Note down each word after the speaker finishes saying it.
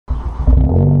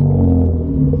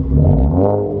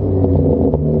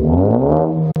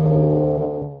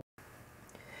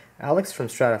Alex from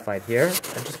Stratified here.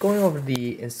 I'm just going over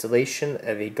the installation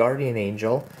of a Guardian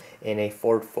Angel in a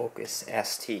Ford Focus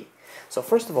ST. So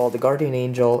first of all, the Guardian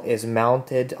Angel is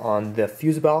mounted on the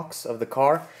fuse box of the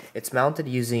car. It's mounted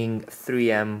using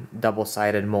 3M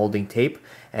double-sided molding tape,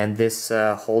 and this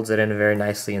holds it in very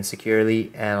nicely and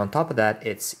securely, and on top of that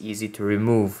it's easy to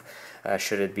remove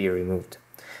should it be removed.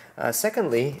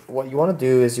 Secondly, what you want to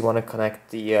do is you want to connect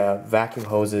the vacuum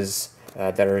hoses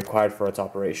that are required for its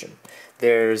operation.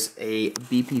 There's a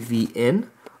BPV in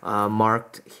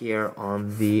marked here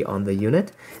on the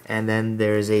unit, and then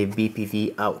there's a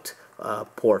BPV out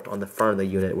port on the front of the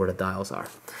unit where the dials are.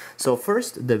 So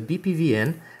first, the BPV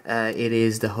in, it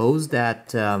is the hose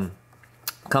that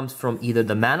comes from either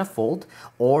the manifold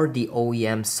or the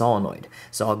OEM solenoid.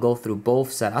 So I'll go through both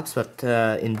setups, but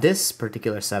in this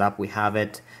particular setup we have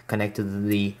it connected to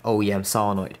the OEM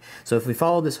solenoid. So if we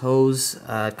follow this hose,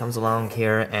 it comes along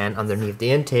here, and underneath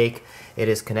the intake it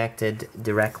is connected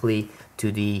directly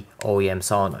to the OEM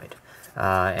solenoid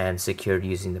and secured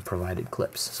using the provided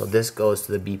clips. So this goes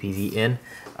to the BPV in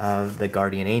of the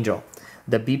Guardian Angel.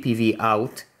 The BPV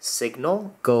out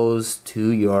signal goes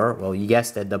to your, well, you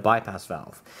guessed it, the bypass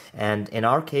valve. And in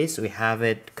our case, we have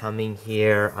it coming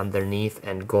here underneath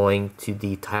and going to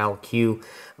the Tial Q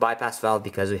bypass valve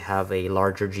because we have a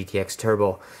larger GTX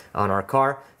turbo on our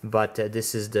car. But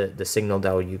this is the signal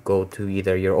that you go to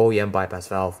either your OEM bypass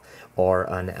valve or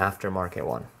an aftermarket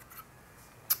one.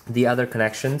 The other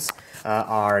connections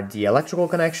are the electrical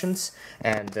connections,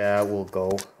 and we'll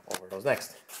go over those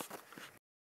next.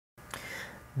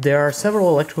 There are several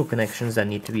electrical connections that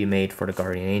need to be made for the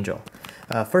Guardian Angel.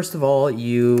 First of all,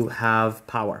 you have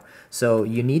power. So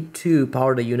you need to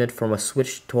power the unit from a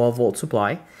switched 12-volt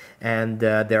supply, and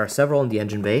there are several in the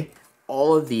engine bay.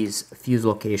 All of these fuse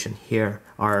locations here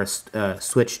are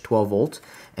switched 12 volts,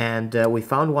 and we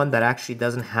found one that actually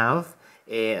doesn't have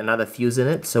another fuse in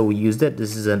it, so we used it.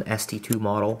 This is an ST2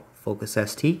 model, Focus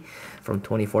ST from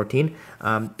 2014.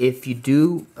 If you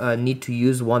do need to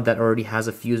use one that already has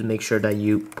a fuse, make sure that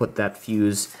you put that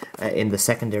fuse in the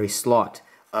secondary slot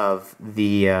of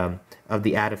the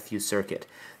added fuse circuit.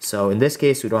 So in this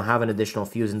case, we don't have an additional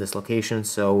fuse in this location,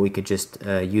 so we could just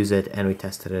use it, and we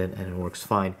tested it and it works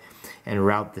fine, and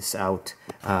route this out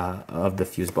of the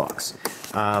fuse box.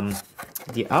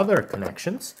 The other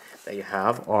connections that you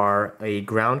have are a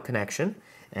ground connection,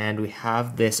 and we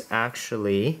have this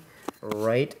actually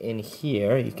right in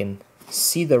here. You can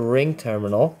see the ring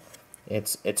terminal.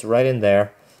 It's right in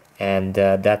there, and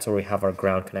that's where we have our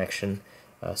ground connection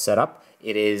set up.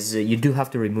 It is you do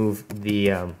have to remove the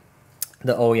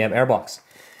OEM airbox.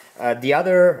 The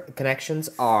other connections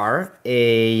are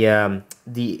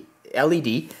the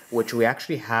LED, which we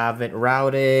actually have it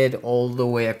routed all the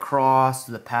way across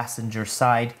to the passenger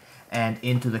side and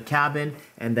into the cabin,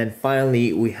 and then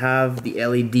finally we have the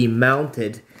LED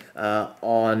mounted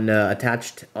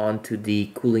attached onto the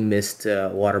cooling mist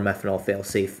water methanol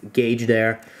fail-safe gauge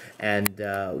there, and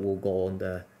we'll go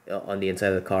on the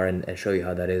inside of the car and show you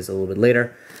how that is a little bit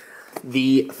later.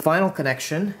 The final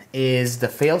connection is the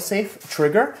fail-safe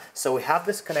trigger. So we have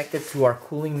this connected to our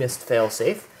cooling mist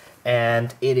fail-safe,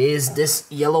 and it is this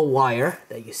yellow wire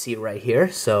that you see right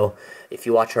here. So if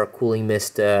you watch our cooling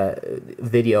mist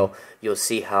video, you'll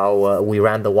see how we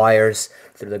ran the wires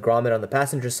through the grommet on the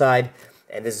passenger side,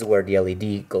 and this is where the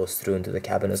LED goes through into the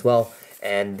cabin as well.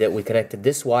 And we connected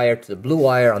this wire to the blue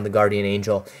wire on the Guardian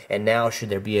Angel, and now should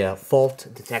there be a fault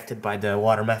detected by the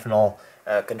water methanol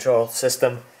control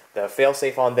system, the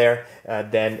failsafe on there,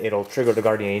 then it'll trigger the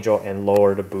Guardian Angel and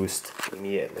lower the boost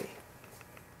immediately.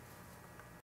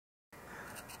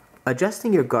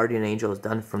 Adjusting your Guardian Angel is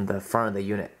done from the front of the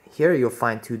unit. Here you'll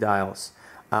find two dials.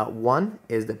 One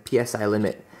is the PSI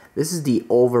limit. This is the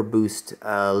overboost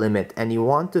limit, and you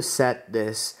want to set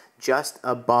this just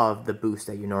above the boost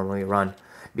that you normally run.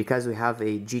 Because we have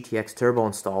a GTX turbo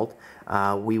installed,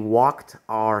 we walked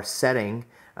our setting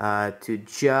to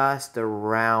just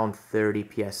around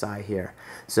 30 psi here.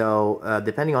 So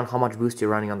depending on how much boost you're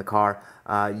running on the car,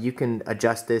 you can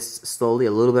adjust this slowly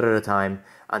a little bit at a time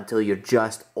until you're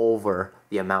just over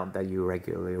the amount that you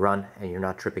regularly run and you're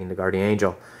not tripping the Guardian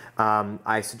Angel.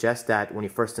 I suggest that when you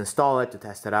first install it, to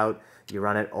test it out, you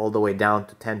run it all the way down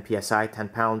to 10 psi, 10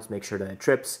 pounds, make sure that it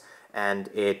trips, and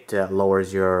it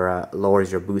lowers your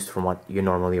boost from what you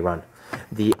normally run.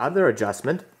 The other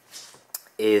adjustment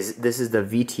is, this is the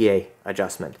VTA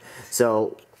adjustment.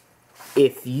 So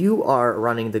if you are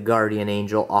running the Guardian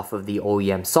Angel off of the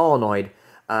OEM solenoid,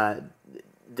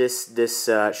 this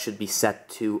should be set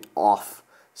to off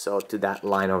so to that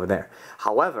line over there.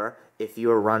 However, if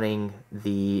you're running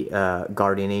the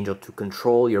Guardian Angel to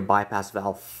control your bypass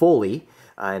valve fully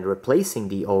and replacing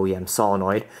the OEM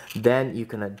solenoid, then you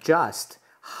can adjust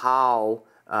how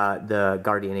the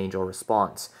Guardian Angel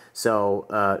responds.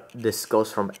 So this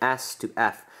goes from S to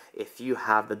F. If you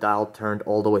have the dial turned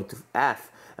all the way to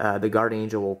F, the Guardian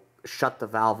Angel will shut the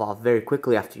valve off very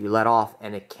quickly after you let off,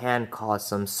 and it can cause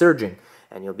some surging,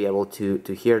 and you'll be able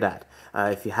to hear that.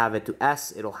 If you have it to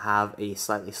S, it'll have a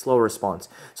slightly slower response.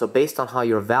 So based on how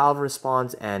your valve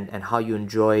responds and how you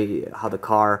enjoy how the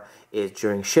car is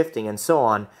during shifting and so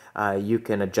on, you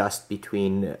can adjust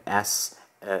between S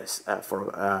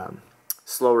for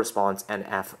slow response and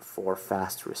F for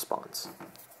fast response.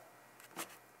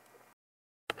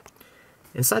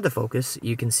 Inside the Focus,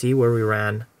 you can see where we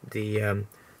ran the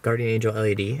Guardian Angel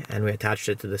LED, and we attached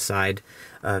it to the side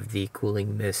of the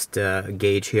cooling mist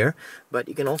gauge here. But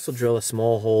you can also drill a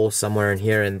small hole somewhere in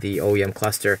here in the OEM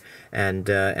cluster and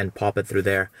pop it through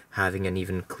there, having an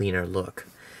even cleaner look.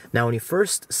 Now, when you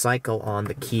first cycle on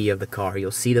the key of the car,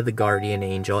 you'll see that the Guardian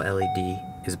Angel LED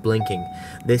is blinking.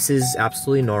 This is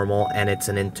absolutely normal, and it's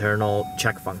an internal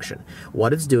check function.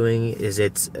 What it's doing is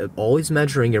it's always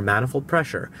measuring your manifold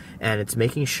pressure, and it's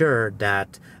making sure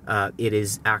that it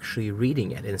is actually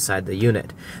reading it inside the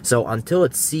unit. So until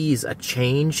it sees a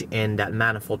change in that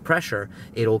manifold pressure,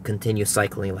 it'll continue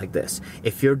cycling like this.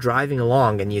 If you're driving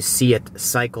along and you see it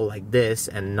cycle like this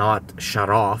and not shut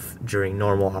off during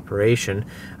normal operation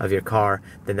of your car,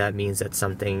 then that means that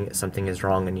something is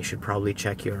wrong, and you should probably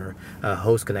check your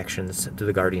hose connections to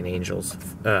the Guardian Angel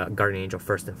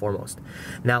first and foremost.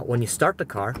 Now, when you start the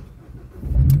car,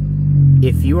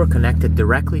 if you are connected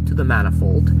directly to the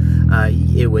manifold,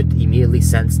 it would immediately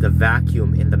sense the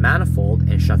vacuum in the manifold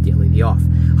and shut the LED off.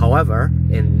 However,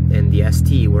 in the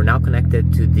ST, we're now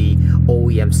connected to the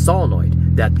OEM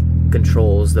solenoid that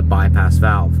controls the bypass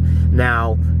valve.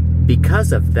 Now,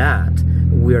 because of that,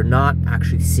 we're not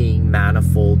actually seeing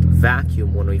manifold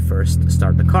vacuum when we first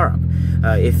start the car up.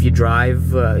 If you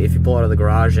pull out of the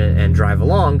garage and drive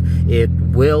along, it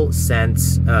will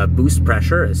sense boost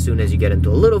pressure as soon as you get into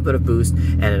a little bit of boost,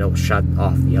 and it'll shut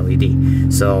off the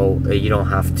LED. So you don't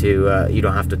have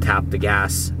to tap the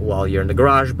gas while you're in the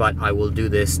garage, but I will do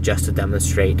this just to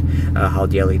demonstrate how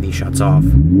the LED shuts off.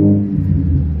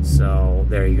 So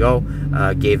there you go,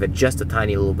 gave it just a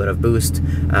tiny little bit of boost,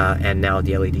 and now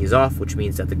the LED is off, which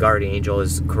means that the Guardian Angel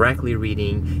is correctly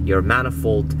reading your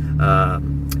manifold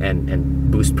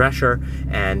and boost pressure,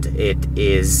 and it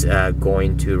is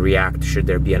going to react should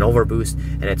there be an overboost,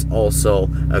 and it's also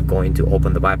going to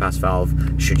open the bypass valve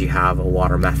should you have a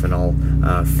water methanol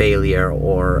failure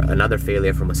or another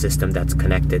failure from a system that's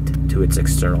connected to its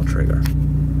external trigger.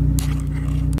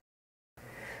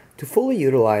 To fully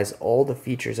utilize all the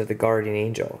features of the Guardian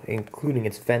Angel, including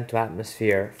its vent to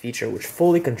atmosphere feature, which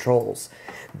fully controls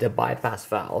the bypass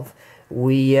valve,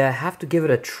 we have to give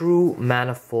it a true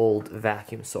manifold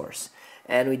vacuum source.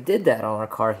 And we did that on our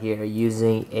car here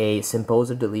using a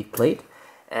Symposer delete plate.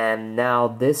 And now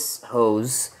this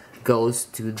hose goes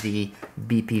to the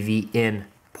BPV in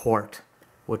port,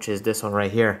 which is this one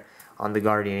right here on the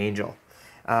Guardian Angel.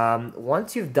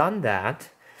 Once you've done that,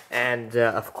 and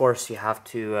of course you have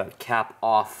to cap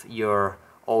off your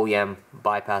OEM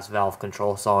bypass valve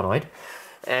control solenoid.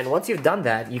 And once you've done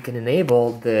that, you can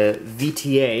enable the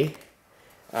VTA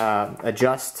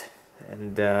adjust,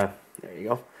 and there you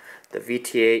go, the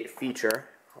VTA feature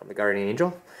on the Guardian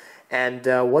Angel. And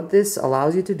what this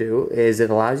allows you to do is it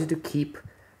allows you to keep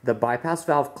the bypass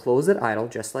valve closed at idle,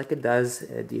 just like it does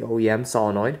the OEM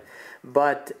solenoid,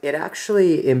 but it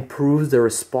actually improves the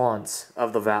response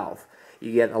of the valve.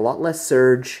 You get a lot less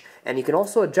surge, and you can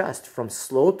also adjust from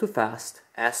slow to fast,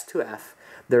 S to F,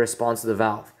 the response of the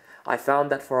valve. I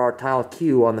found that for our Tial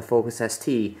Q on the Focus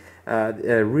ST,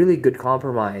 a really good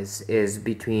compromise is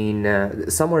between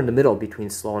somewhere in the middle between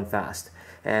slow and fast.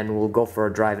 And we'll go for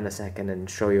a drive in a second and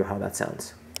show you how that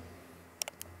sounds.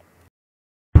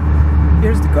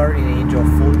 Here's the Guardian Angel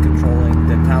fully controlling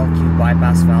the Tial Q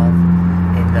bypass valve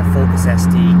in the Focus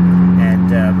ST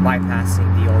and bypassing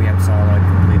the OEM solenoid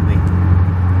completely.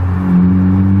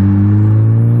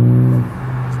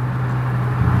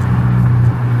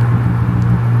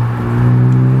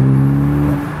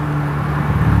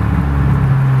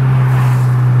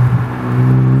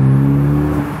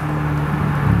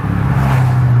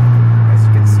 As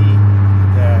you can see,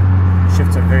 the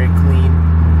shifts are very clean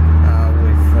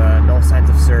with no signs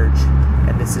of surge,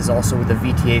 and this is also with the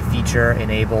VTA feature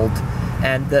enabled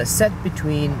and set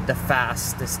between the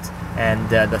fastest and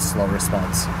the slow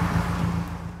response.